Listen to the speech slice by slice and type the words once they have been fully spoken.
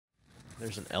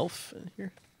There's an elf in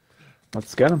here.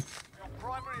 Let's get him.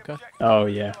 Okay. Oh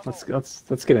yeah, let's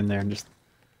get in there and just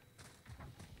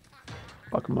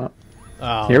fuck him up.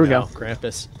 Oh, Here we no, go.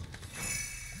 Krampus.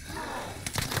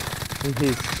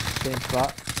 He's same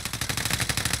spot.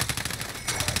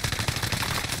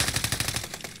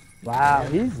 Wow,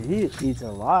 he eats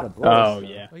a lot of bullets. Oh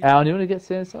yeah. Alan, you want to get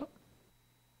Sans up?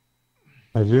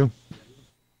 I do.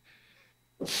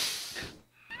 I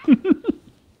think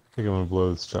I'm gonna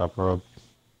blow this chopper up.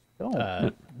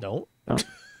 Don't. Don't.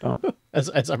 Don't.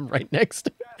 As I'm right next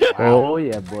to Oh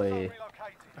yeah, boy.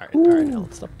 Alright, now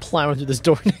let's stop plowing through this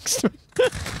door next to me.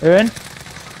 You're in?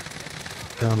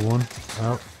 Down one.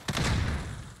 Out.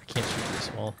 I can't shoot through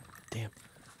this wall. Damn.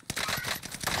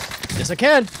 Yes, I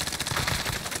can!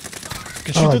 I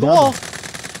can shoot through the wall!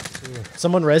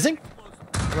 Someone rezzing?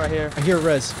 Right here. I hear a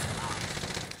res.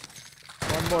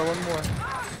 One more.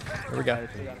 Here we go.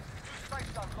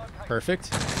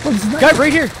 Perfect. What's that? Guy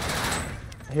right here!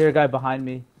 I hear a guy behind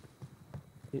me.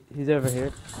 He's over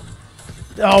here.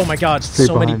 Oh my god, Straight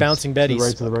so many behind. bouncing To the betties.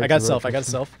 right, to the right, I got to the self, right. I got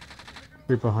self.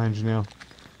 Right behind you now.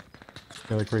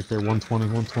 Yeah, like right there. 120,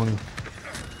 120.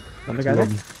 Another guy there?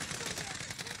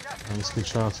 Nice, good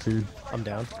shots, dude. I'm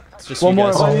down. It's just One you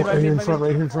more. guys. Oh, Right right here in here, front,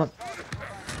 right here in front.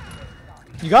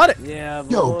 You got it! Yeah, boy.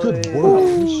 Yo, good work.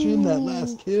 Finish in that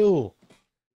last kill.